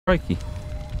Crikey.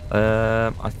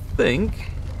 I think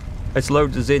it's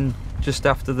loaded us in just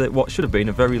after what should have been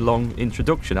a very long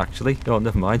introduction, actually. Oh,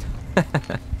 never mind.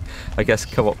 I guess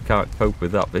co-op can't cope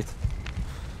with that bit.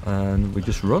 And we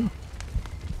just run.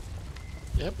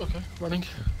 Yep, okay, running.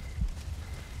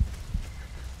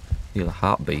 Feel a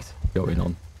heartbeat going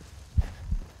on.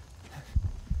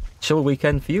 Chill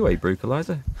weekend for you, eh,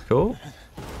 Brutalizer? Cool.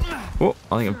 Oh,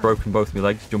 I think I've broken both my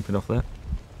legs jumping off there.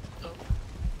 Oh,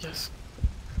 yes.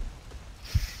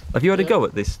 Have you had a go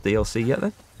at this DLC yet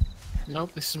then?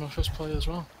 Nope, this is my first play as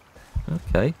well.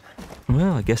 Okay.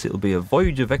 Well, I guess it'll be a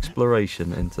voyage of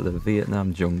exploration into the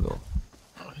Vietnam jungle.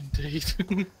 Oh, indeed.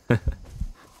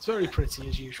 It's very pretty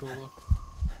as usual though.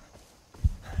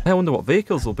 I wonder what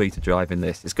vehicles will be to drive in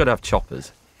this. It's got to have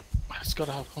choppers. It's got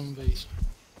to have Humvees.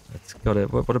 It's got to.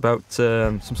 What about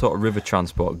some sort of river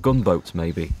transport? Gunboats,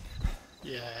 maybe?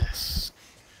 Yes.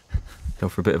 Go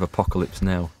for a bit of apocalypse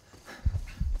now.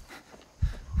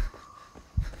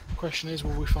 The question is,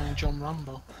 will we find John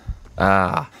Rambo?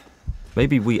 Ah.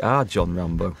 Maybe we are John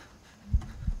Rambo.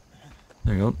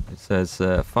 Hang on. It says,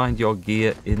 find your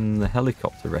gear in the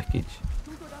helicopter wreckage.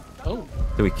 Oh.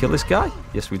 Do we kill this guy?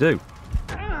 Yes, we do.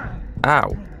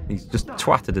 Ow. He's just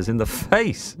twatted us in the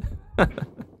face.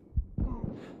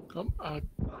 Come,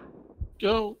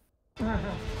 go.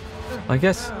 I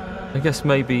guess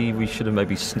maybe we should have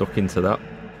maybe snuck into that.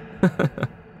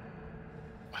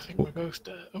 I think we're both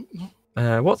dead. Oh, no.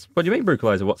 What do you mean,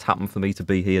 Brutalizer? What's happened for me to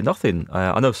be here? Nothing.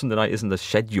 I know Sunday night isn't a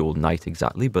scheduled night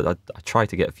exactly, but I try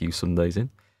to get a few Sundays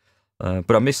in.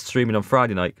 But I missed streaming on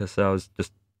Friday night because I was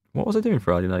just... What was I doing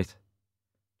Friday night?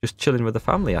 Just chilling with the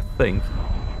family, I think.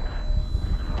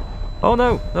 Oh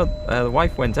no, the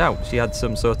wife went out. She had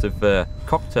some sort of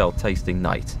cocktail tasting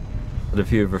night that a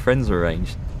few of her friends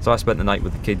arranged. So I spent the night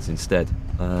with the kids instead.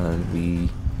 We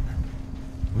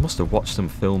must have watched some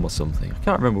film or something. I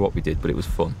can't remember what we did, but it was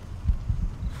fun.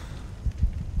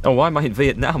 Oh, why am I in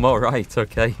Vietnam? All right,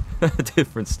 okay.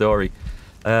 Different story.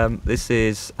 This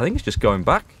is, I think it's just going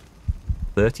back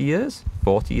 30 years,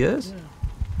 40 years. Yeah.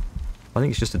 I think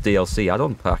it's just a DLC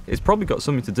add-on pack. It's probably got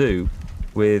something to do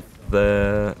with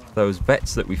those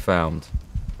vets that we found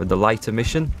with the lighter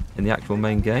mission in the actual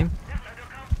main game.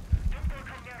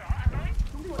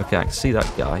 Okay, I can see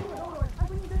that guy.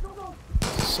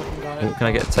 Oh, can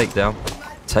I get a takedown?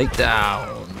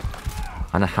 Takedown!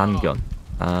 And a handgun.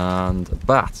 And a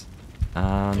bat.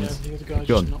 And the other guy a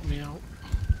gun. just knocked me out.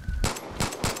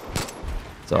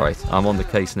 It's alright, I'm on the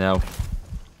case now.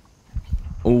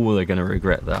 Oh, they're going to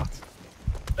regret that.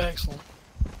 Excellent.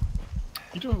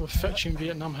 You do have a fetching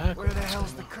Vietnam haircut. Where the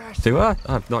hell's the crash? Do I?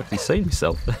 I've not actually seen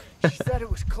myself. She said it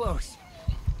was close.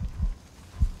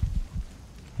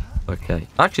 Okay.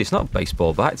 Actually, it's not a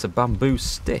baseball bat, it's a bamboo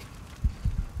stick.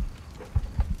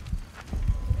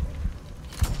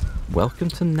 Welcome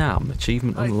to Nam.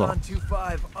 Achievement unlocked.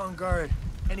 Python 2-5, on guard.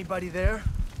 Anybody there?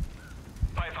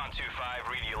 Python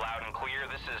 2-5, read you loud and clear.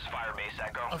 This is Firebase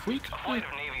Echo. Have we A flight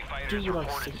of Navy fighters do what I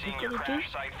reported think seeing we're your gonna crash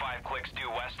do? site 5 clicks due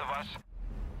west of us.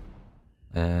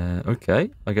 Okay.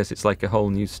 I guess it's like a whole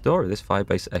new story, this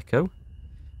Firebase Echo.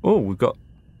 Oh, we've got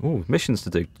missions to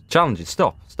do. Challenges.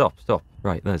 Stop.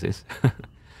 Right, there's it.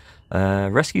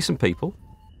 Rescue some people.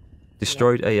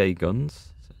 Destroyed AA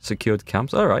guns. Secured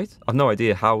camps. Alright. I've no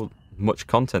idea how much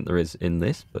content there is in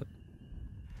this, but...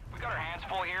 We got our hands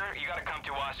full here. You gotta come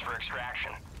to us for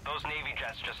extraction. Those Navy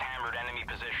jets just hammered enemy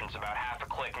positions about half a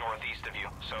click northeast of you,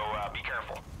 so be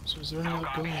careful. So is there any other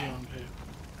guns around here?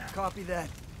 Copy that.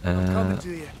 I'm coming to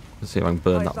you. Let's see if I can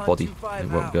burn that body. It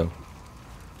won't go.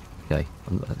 Okay.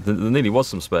 There nearly was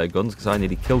some spare guns because I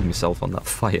nearly killed myself on that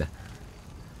fire.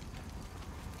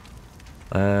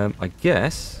 I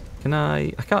guess... Can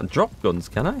I... I can't drop guns,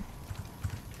 can I?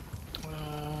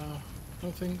 I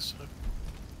don't think so.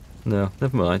 No,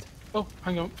 never mind. Oh,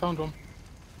 hang on, found one.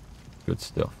 Good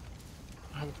stuff.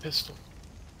 I have a pistol.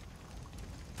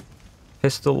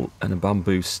 Pistol and a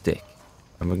bamboo stick.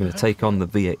 And we're going to take on the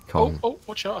Viet Cong. Oh,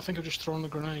 watch out, I think I've just thrown a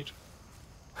grenade.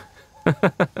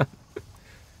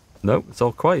 No, it's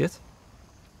all quiet.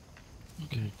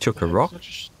 Okay. Chuck a rock.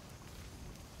 It's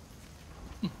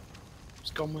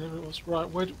gone wherever it was. Right,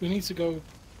 we need to go...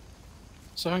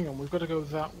 So hang on, we've got to go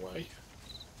that way.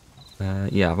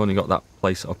 Yeah, I've only got that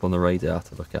place up on the radar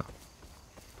to look at.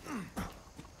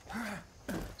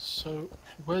 So,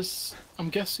 where's... I'm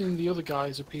guessing the other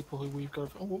guys are people who we've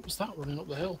got... Oh, what was that running up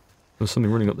the hill? There was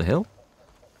something running up the hill.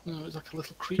 No, it's like a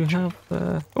little Do creature. we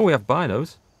have... Oh, we have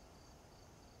binos.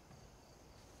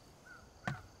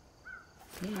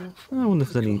 I wonder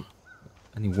if there's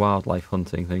any wildlife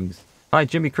hunting things. Hi,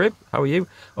 Jimmy Cribb. How are you?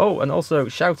 Oh, and also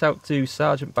shout out to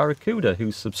Sergeant Barracuda,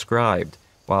 who's subscribed.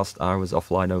 whilst I was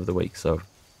offline over the week. So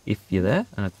if you're there,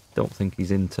 and I don't think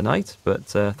he's in tonight, but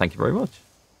thank you very much.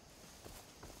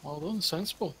 Well done,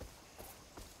 sensible.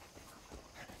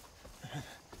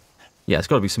 Yeah, it's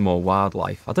got to be some more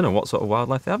wildlife. I don't know what sort of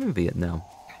wildlife they have in Vietnam.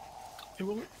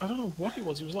 I don't know what it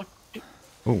was. It was like...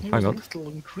 Oh, It hang was on. little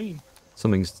and green.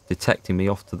 Something's detecting me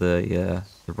off to the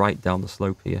right down the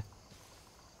slope here.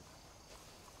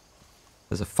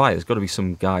 There's a fire. There's got to be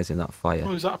some guys in that fire.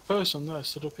 Oh, is that a person there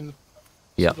stood up in the...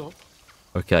 Yeah. stood up?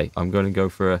 Okay, I'm going to go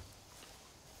for a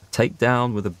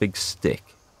takedown with a big stick.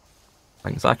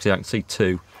 Actually, I can see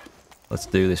 2. Let's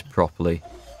do this properly.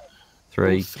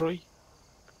 3. Oh, 3.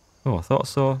 Oh, I thought I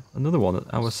saw another one at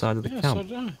our side of the Yeah, camp. so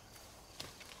did I.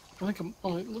 I think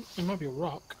it might be a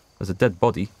rock. There's a dead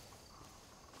body.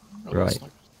 Oh, Right. that's not-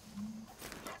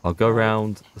 I'll go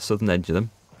round the southern edge of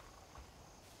them.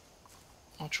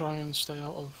 I'll try and stay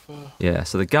out of... Yeah,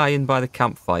 so the guy in by the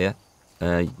campfire,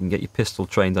 you can get your pistol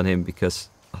trained on him because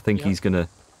I think Yeah. he's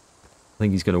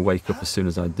gonna wake up as soon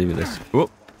as I do this.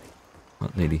 Whoop!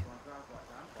 Not nearly.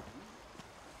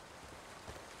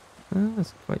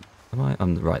 That's quite.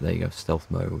 I'm right. There you go. Stealth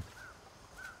mode.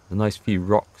 A nice few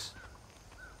rocks.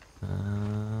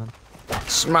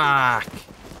 Smack!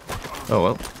 Oh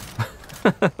well.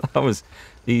 That was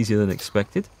easier than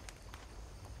expected.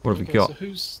 What have we Okay, got? so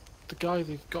who's the guy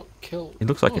they've got killed? It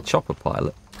looks like Oh. a chopper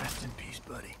pilot. Rest in peace,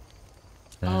 buddy.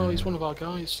 Oh, he's one of our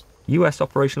guys. U.S.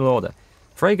 Operational Order.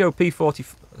 Frago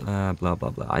P-40... blah, blah,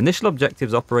 blah. Initial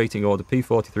objectives operating order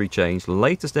P-43 changed.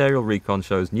 Latest aerial recon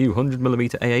shows new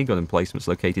 100mm AA gun emplacements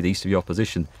located east of your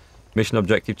position. Mission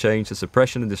objective change to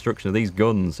suppression and destruction of these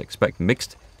guns. Expect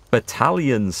mixed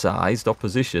battalion-sized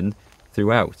opposition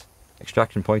throughout.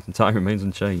 Extraction point and time remains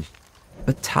unchanged.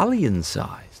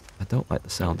 Battalion-sized? I don't like the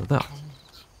sound of that.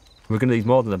 We're going to need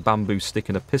more than a bamboo stick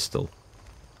and a pistol.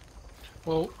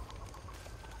 Well,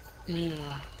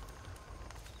 yeah,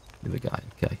 The other guy,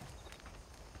 okay.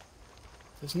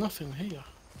 there's nothing here.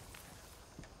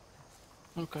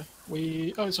 Okay,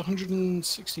 oh, it's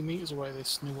 160 meters away,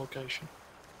 this new location.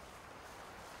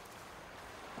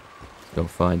 Go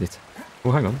find it.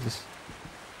 Oh, hang on. This...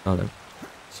 Oh, no.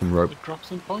 Some rope. The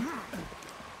dropping point?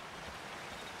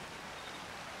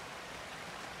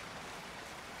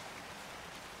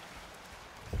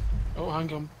 Oh,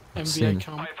 hang on. Seen MBA it.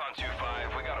 camp. Python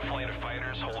 2-5, we got a flight of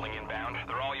fighters holding inbound.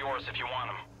 They're all yours if you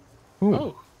want them. Ooh,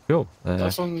 Oh, cool.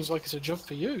 that sounds like it's a job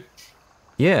for you.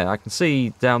 Yeah, I can see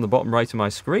down the bottom right of my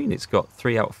screen it's got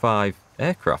 3 out of 5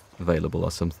 aircraft available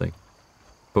or something.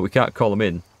 But we can't call them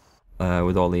in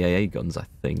with all the AA guns, I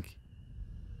think.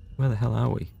 Where the hell are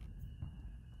we?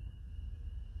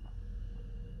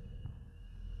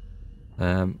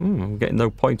 I'm getting no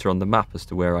pointer on the map as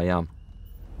to where I am.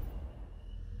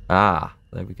 Ah,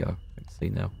 there we go. I can see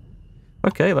now.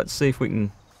 Okay, let's see if we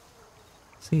can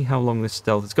see how long this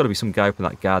stealth... There's got to be some guy up in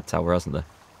that guard tower, hasn't there?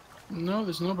 No,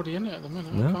 there's nobody in it at the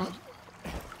minute. No? I can't...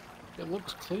 It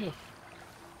looks clear.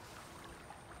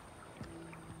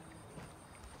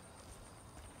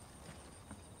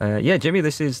 Yeah, Jimmy,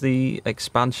 this is the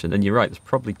expansion, and you're right, there's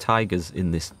probably tigers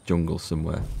in this jungle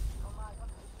somewhere.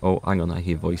 Oh, hang on, I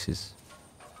hear voices.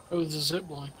 Oh, there's a zip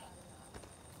line.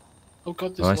 Oh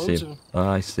god, Oh, I there's see loads of him. them.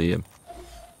 I see him.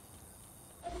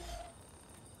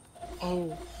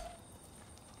 Oh.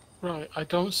 Right, I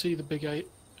don't see the big eight.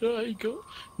 There you go.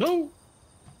 No!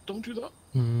 Don't do that.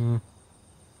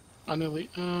 I nearly...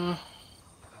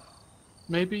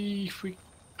 Maybe if we...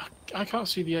 I can't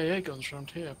see the AA guns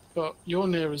around here, but you're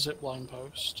near a zipline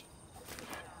post.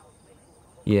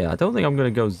 Yeah, I don't think I'm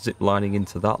going to go ziplining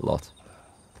into that lot.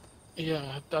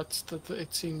 Yeah, it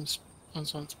seems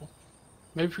unsensible.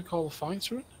 Maybe if we call the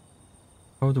fighter in?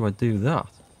 How do I do that?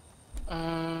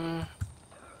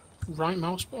 Right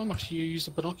mouse button, after you use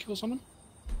the binoculars on them.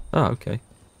 Oh, okay.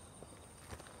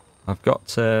 I've got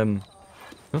some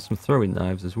throwing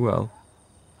knives as well.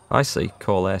 I see.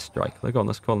 Call airstrike. Go on,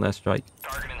 let's call an airstrike.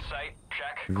 Target in sight,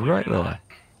 check. Right there.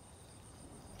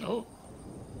 Oh,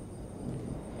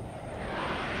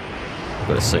 I've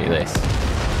got to see this.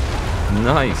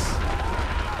 Nice.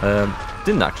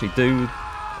 Didn't actually do...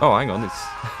 Oh, hang on. It's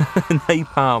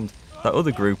napalmed that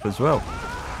other group as well.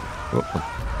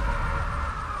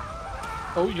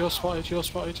 oh, you're spotted, you're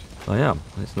spotted. I am.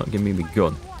 It's not giving me the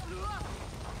gun.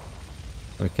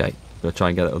 Okay. Gotta try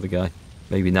and get that other guy.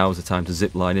 Maybe now's the time to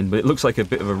zip line in, but it looks like a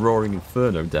bit of a roaring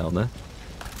inferno down there.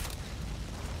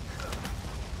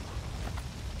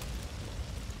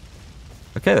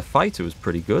 Okay, the fighter was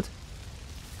pretty good.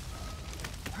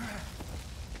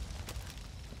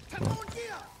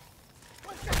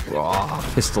 Whoa,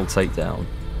 pistol takedown.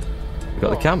 We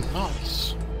got the camp.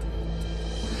 Nice.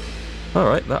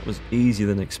 Alright, that was easier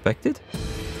than expected.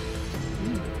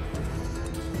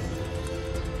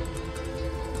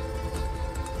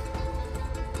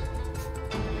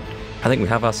 I think we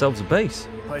have ourselves a base.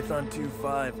 Python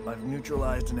 2-5, I've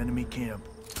neutralized an enemy camp.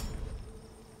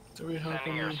 Do we have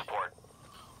Sending air any? support.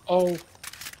 Oh.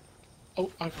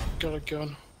 Oh, I've got a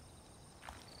gun.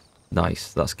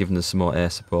 Nice. That's given us some more air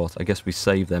support. I guess we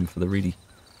save them for the really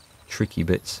tricky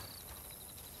bits.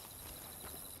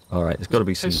 All right, there's got to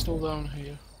be some. Pistol down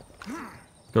here.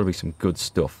 Got to be some good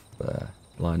stuff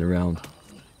lying around.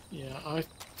 Yeah, I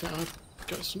think I've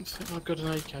got something. I've got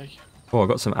an AK. Oh, I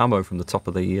got some ammo from the top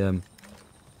of the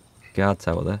guard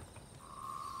tower there.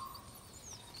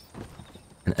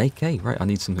 An AK, right? I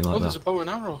need something like There's that. a bow and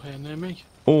arrow here near me.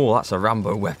 Oh, that's a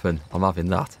Rambo weapon. I'm having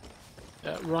that.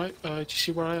 Right. Do you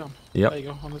see where I am? Yep. There you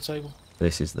go, on the table.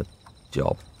 This is the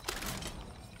job.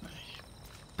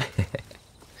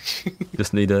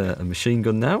 Just need a machine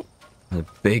gun now. And a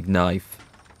big knife.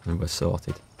 And we're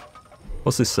sorted.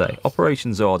 What's this say?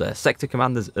 Operations order. Sector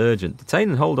commanders urgent. Detain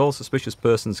and hold all suspicious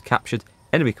persons captured.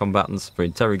 Enemy combatants for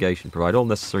interrogation. Provide all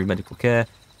necessary medical care.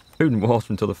 Food and water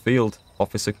until the field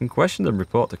officer can question them.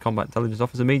 Report to combat intelligence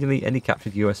office immediately. Any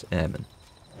captured US airmen.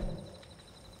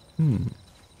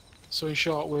 So in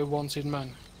short, we're wanted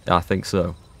men. I think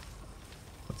so.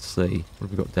 Let's see. What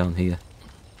have we got down here?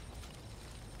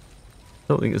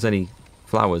 Don't think there's any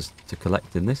flowers to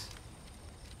collect in this.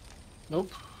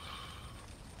 Nope.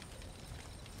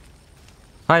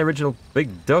 Hi, Original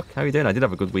Big Duck. How you doing? I did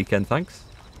have a good weekend, thanks.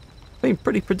 Been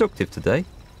pretty productive today.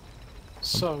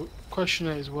 So, question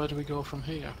is, where do we go from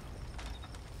here?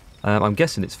 I'm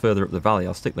guessing it's further up the valley.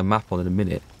 I'll stick the map on in a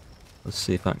minute. Let's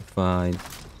see if I can find...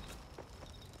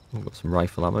 Oh, got some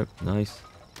rifle ammo. Nice.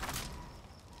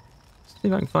 See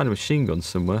if I can find a machine gun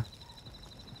somewhere.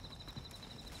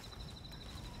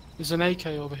 There's an AK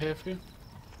over here for you.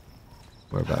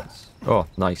 Whereabouts? Oh,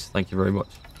 nice. Thank you very much.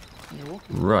 You're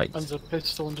welcome. Right. And there's a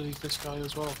pistol underneath this guy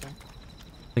as well, I think.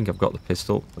 I think I've got the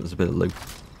pistol. There's a bit of loot.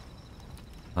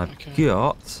 I've Okay.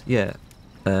 got, yeah,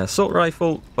 assault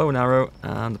rifle, bow and arrow,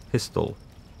 and a pistol.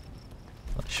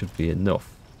 That should be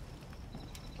enough.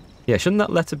 Yeah, shouldn't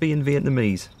that letter be in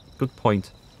Vietnamese? Good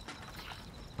point.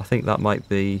 I think that might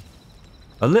be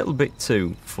a little bit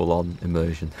too full-on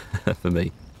immersion for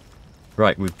me.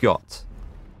 Right, we've got...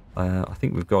 I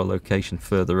think we've got a location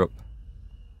further up.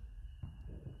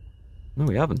 No,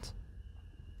 we haven't.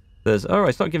 There's... Alright,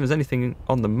 it's not giving us anything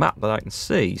on the map that I can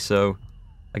see, so...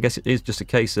 I guess it is just a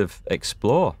case of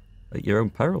explore at your own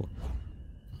peril.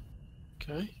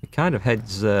 Okay. It kind of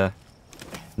heads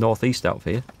northeast out of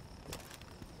here.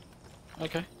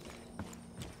 Okay.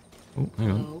 Oh,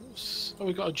 hang on. Oh,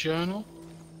 we got a journal.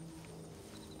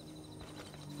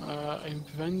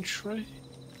 Inventory.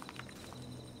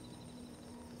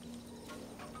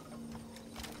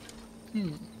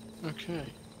 Okay.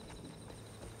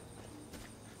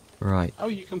 Right. Oh,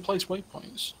 you can place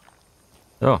waypoints.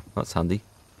 Oh, that's handy.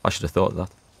 I should have thought of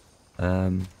that.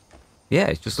 Yeah,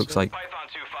 it just looks like... Python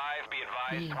 2-5, be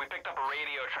advised. We picked up a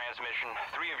radio transmission.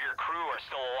 3 of your crew are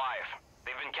still alive.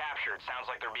 They've been captured. Sounds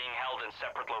like they're being held in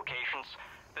separate locations.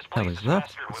 This Hell place is that?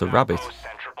 festered It's a with rabbit. outposts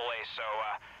and AAA, so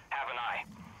have an eye.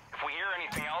 If we hear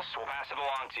anything else, we'll pass it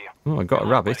along to you. Oh, I got a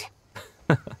Good luck, rabbit.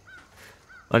 buddy.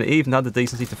 And it even had the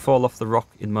decency to fall off the rock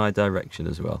in my direction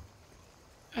as well.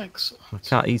 Excellent. I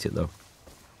can't eat it though.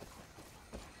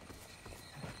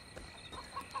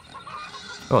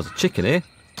 Oh, there's a chicken here.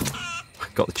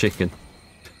 Got the chicken.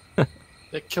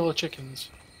 They're killer chickens.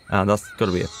 And that's got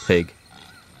to be a pig.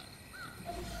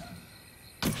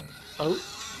 Oh.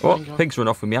 Oh, hang on. pig's run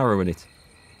off with my arrow in it.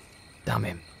 Damn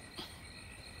him.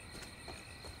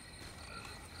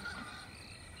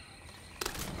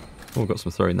 Oh, we've got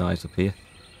some throwing knives up here.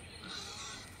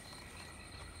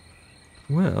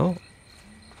 Well...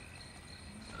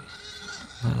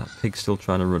 that pig's still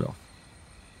trying to run off.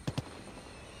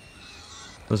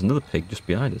 There's another pig just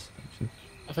behind us, actually.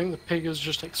 I think the pig has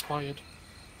just expired.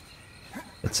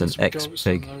 It's an Some goats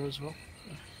ex-pig. down there as well.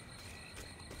 Yeah.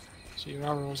 So your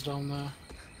arrows down there.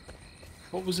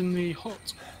 What was in the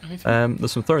hut? Anything?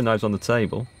 There's some throwing knives on the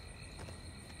table.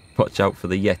 Watch out for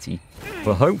the Yeti.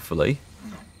 Well, hopefully...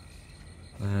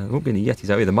 there won't be any Yetis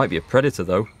out here. There might be a predator,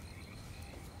 though.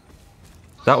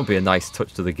 That would be a nice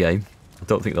touch to the game. I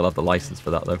don't think they'll have the license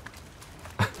for that, though.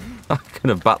 I'm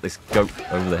going to bat this goat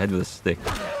over the head with a stick.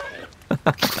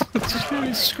 Just hear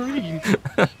his scream.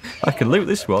 I can loot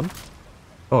this one.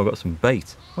 Oh, I've got some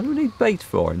bait. What do we need bait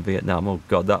for in Vietnam? Oh,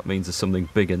 God, that means there's something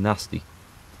big and nasty.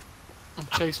 I'm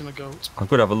chasing a goat. I'm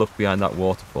going to have a look behind that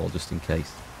waterfall, just in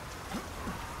case.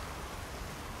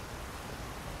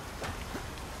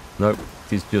 Nope,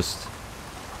 it is just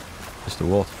a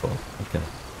waterfall. Okay.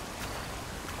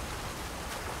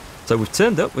 So we've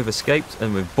turned up, we've escaped,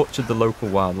 and we've butchered the local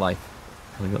wildlife.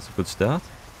 I think that's a good start.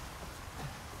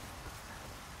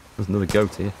 There's another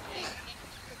goat here.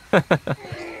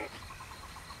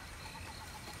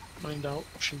 Mind out,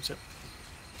 shoot it.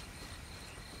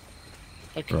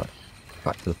 Okay. Right,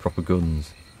 back to the proper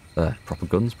guns. Proper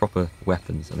guns? Proper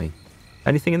weapons, I mean.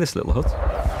 Anything in this little hut?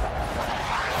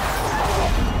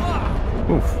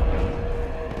 Oof.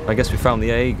 I guess we found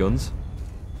the AA guns.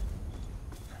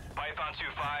 Python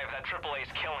 2-5, that AAA's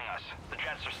killing us. The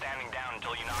jets are standing down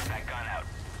until you knock that gun out.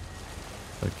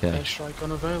 Okay. Airstrike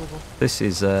gun available. This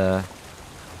is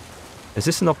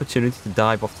this an opportunity to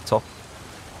dive off the top?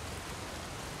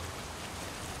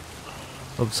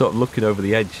 I'm sort of looking over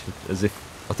the edge as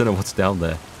if I don't know what's down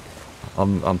there.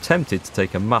 I'm tempted to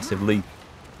take a massive leap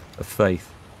of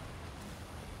faith.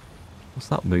 What's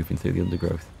that moving through the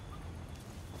undergrowth?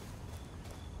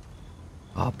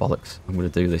 Ah, bollocks. I'm going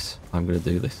to do this. I'm going to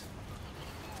do this.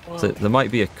 Wow. So there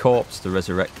might be a corpse to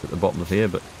resurrect at the bottom of here,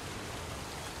 but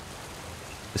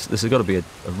this has got to be a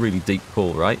really deep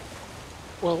pool, right?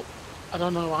 Well, I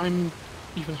don't know. I'm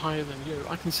even higher than you.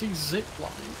 I can see zip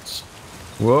lines.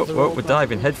 Whoa, They're whoa, all we're down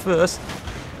diving there. head first.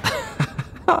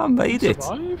 I made it.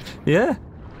 Survived? Yeah.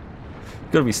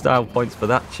 Got to be style points for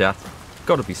that, chat.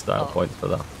 Got to be style Oh. points for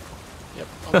that. Yep.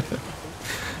 Okay. I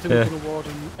think we Yeah. can award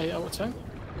him 8 out of 10.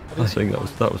 I think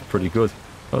that was pretty good.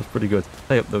 That was pretty good.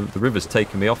 Hey, the river's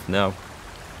taking me off now.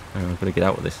 I'm going to get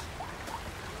out of this.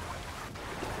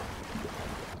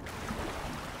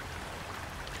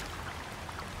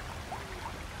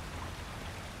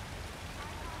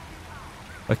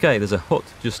 Okay, there's a hut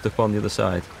just up on the other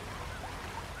side.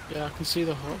 Yeah, I can see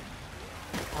the hut.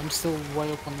 I'm still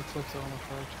way up on the cliff though, I'm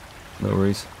afraid. No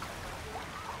worries.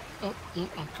 Oh, no,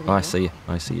 I'm coming Oh, I down. see you.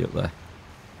 I see you up there.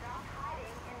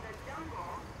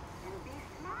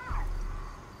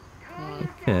 Right.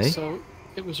 Okay. So,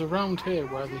 it was around here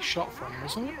where they shot from,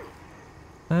 wasn't it?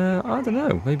 I don't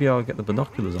know. Maybe I'll get the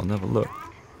binoculars on and have a look.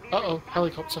 Uh-oh,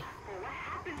 helicopter.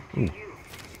 Ooh.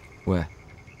 Where?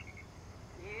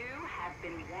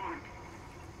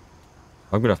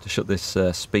 I'm going to have to shut this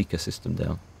speaker system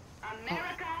down.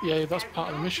 Yeah, that's part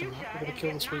of the mission, that. We're going to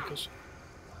kill the speakers.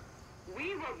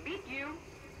 We will beat you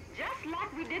just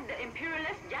like we did the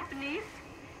imperialist Japanese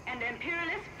and the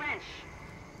imperialist French.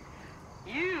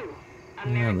 You, Yeah,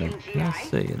 American then. GI, Let's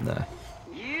see in there.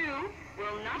 you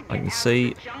will not I get can out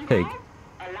see of the jungle pig.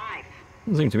 alive.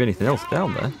 Doesn't seem to be anything else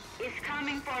down there. Is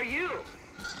coming for you.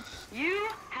 You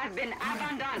have been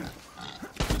abandoned.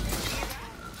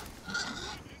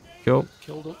 Cool.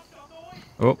 Killed it.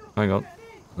 Oh, hang on.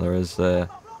 There is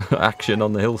action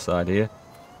on the hillside here.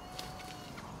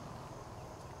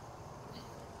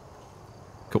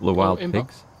 Couple of wild inbox.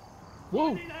 pigs.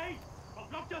 Whoa! Can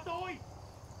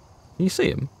you see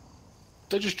him?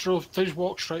 They just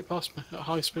walked straight past me at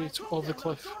high speed over the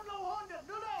cliff.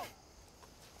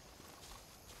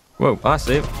 Whoa, I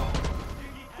see him.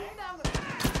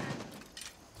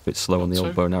 Bit slow on the Got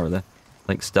old two. bow and arrow there. I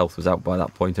think stealth was out by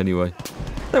that point anyway.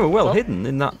 They were well Oh. hidden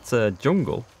in that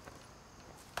jungle.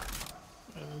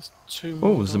 There's two Oh,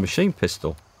 more. there's a down. machine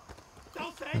pistol.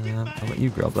 I'll let you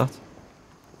grab that.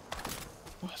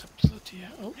 What a bloody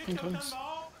hell. Oh, hang on.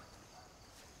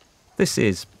 This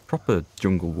is proper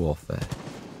jungle warfare.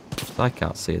 I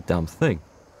can't see a damn thing.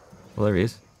 Well, there he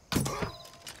is.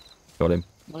 Got him.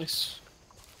 Nice.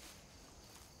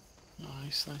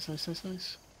 Nice, nice, nice, nice,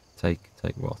 nice. Take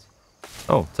what?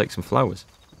 Oh, take some flowers.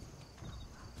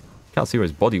 Can't see where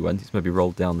his body went. He's maybe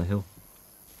rolled down the hill.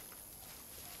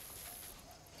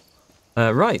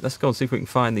 Right, let's go and see if we can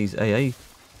find these AA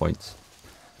points.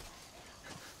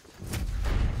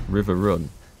 River Run.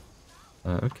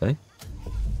 Okay.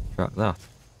 Track that.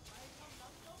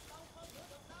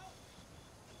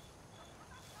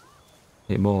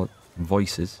 Hear more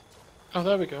voices. Oh,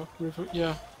 there we go. River,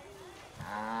 yeah.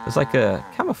 There's like a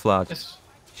camouflage It's,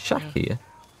 shack yeah. here.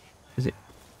 Is it?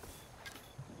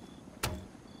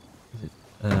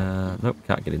 Nope,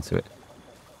 can't get into it.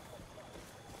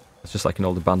 It's just like an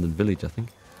old abandoned village, I think.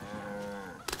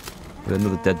 With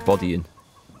another dead body in.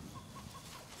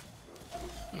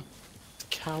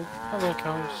 cow. Hello,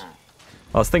 cows.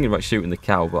 I was thinking about shooting the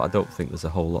cow, but I don't think there's a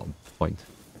whole lot of point.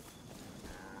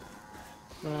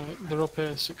 Right, they're up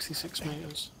here 66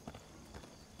 metres.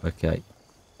 Okay.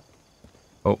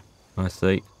 Oh, I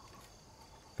see.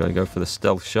 Gotta go for the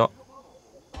stealth shot.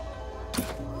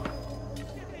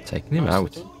 Taking him Nicely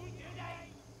out. done.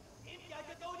 I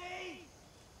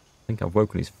think I've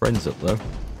woken his friends up though.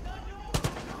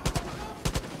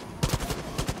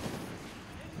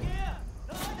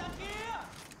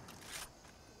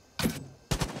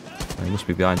 Oh, he must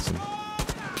be behind some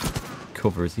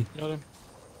cover, is he? Got him.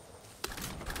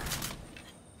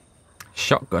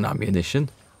 Shotgun ammunition.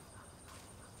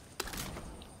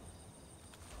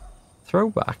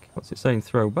 Throwback? What's it saying,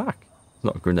 throwback? There's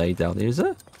not a grenade down here, is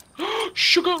there?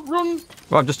 Sugar, run!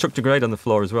 Well, I've just chucked a grenade on the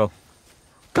floor as well.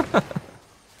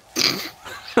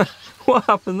 What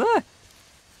happened there?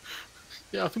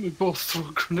 Yeah, I think we both threw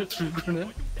a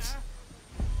grenade.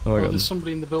 Oh, Oh, there's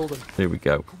somebody in the building. here we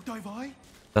go. Tuyệt vời.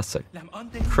 That's a Làm ơn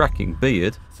đi. cracking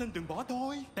beard. Xin đừng bỏ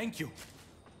tôi. Thank you.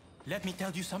 Let me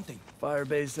tell you something.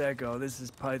 Firebase Echo, this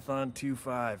is Python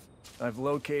 2-5. I've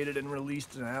located and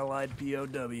released an allied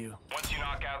POW. Once you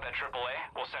knock out that AAA,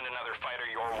 we'll send another fighter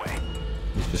your way.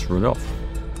 He's just run off.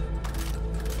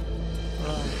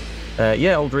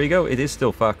 Yeah, Aldrigo, it is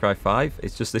still Far Cry 5.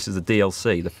 It's just this is the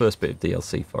DLC, the first bit of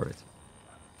DLC for it.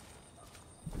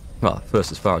 Well,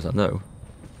 first as far as I know.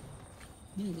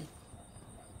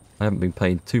 I haven't been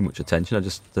paying too much attention. I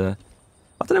just, I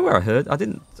don't know where I heard.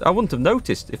 I wouldn't have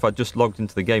noticed if I just logged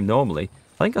into the game normally.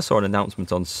 I think I saw an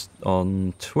announcement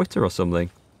on Twitter or something.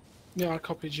 Yeah, I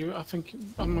copied you. I think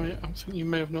you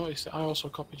may have noticed it. I also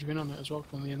copied you in on it as well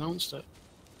when they announced it.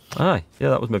 Aye, yeah,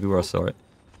 that was maybe where I saw it.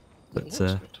 But It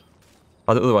looks good.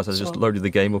 otherwise, I just loaded the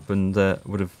game up and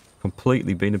would have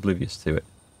completely been oblivious to it.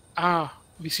 Ah,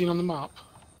 have you seen on the map?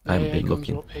 I haven't been guns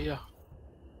looking. are up here.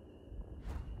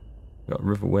 Got a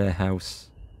river warehouse.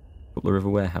 Couple of river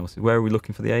warehouses. Where are we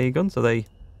looking for the AA guns? Are they?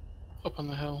 Up on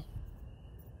the hill.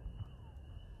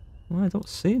 Well, I don't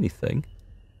see anything.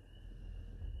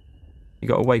 You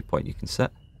got a waypoint you can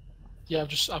set? Yeah,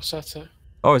 I've set it.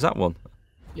 Oh, is that one?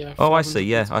 Yeah. Oh, I 500 see.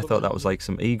 Yeah, meters I up thought that the was hill. like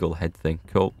some eagle head thing.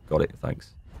 Cool. Got it.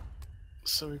 Thanks.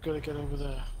 So we've got to get over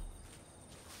there.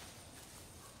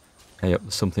 Hey, up,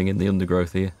 there's something in the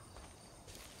undergrowth here.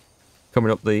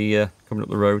 Coming up the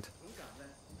road.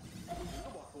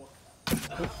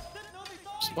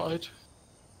 Spotted.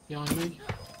 Behind me.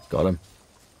 Got him.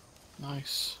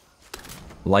 Nice.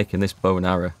 Liking this bow and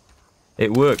arrow.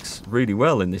 It works really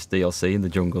well in this DLC in the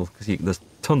jungle because there's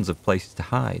tons of places to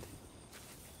hide.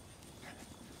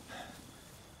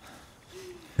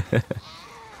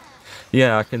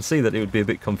 Yeah, I can see that it would be a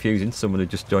bit confusing. Someone who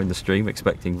just joined the stream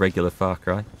expecting regular Far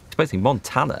Cry. Expecting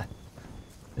Montana.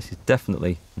 This is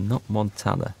definitely not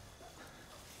Montana.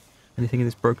 Anything in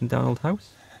this broken down old house?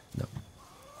 No.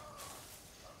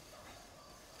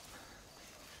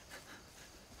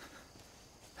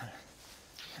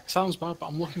 Sounds bad, but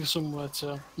I'm looking for someone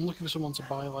to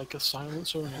buy like a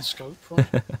silencer and a scope from.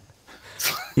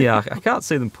 Yeah, I can't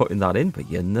see them putting that in, but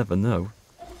you never know.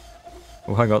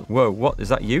 Oh, hang on. Whoa, what? Is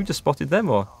that you just spotted them,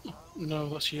 or? No,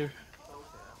 that's you.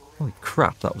 Holy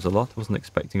crap, that was a lot. I wasn't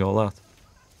expecting all that.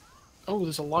 Oh,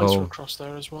 there's a lighter Oh. across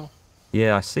there as well.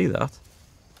 Yeah, I see that.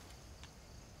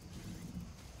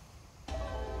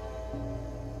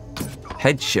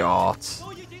 Headshot!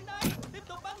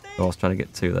 Oh, I was trying to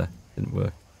get two there. Didn't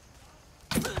work.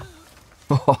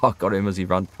 Oh, I got him as he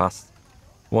ran past.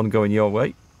 One going your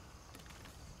way.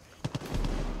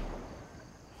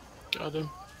 Got him.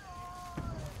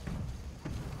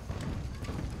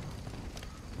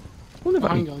 Wonder if I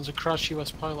Hang can- on, there's a crashed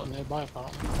US pilot nearby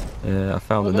apparently. I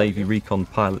found Oh, the there Navy you go. Recon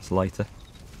pilot's lighter.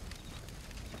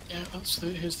 Yeah,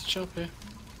 here's the chop here.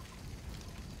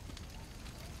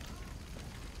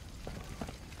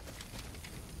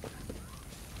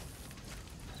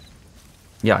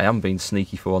 Yeah, I am being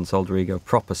sneaky for once, Aldrigo.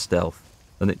 Proper stealth.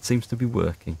 And it seems to be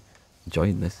working.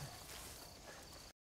 Enjoying this.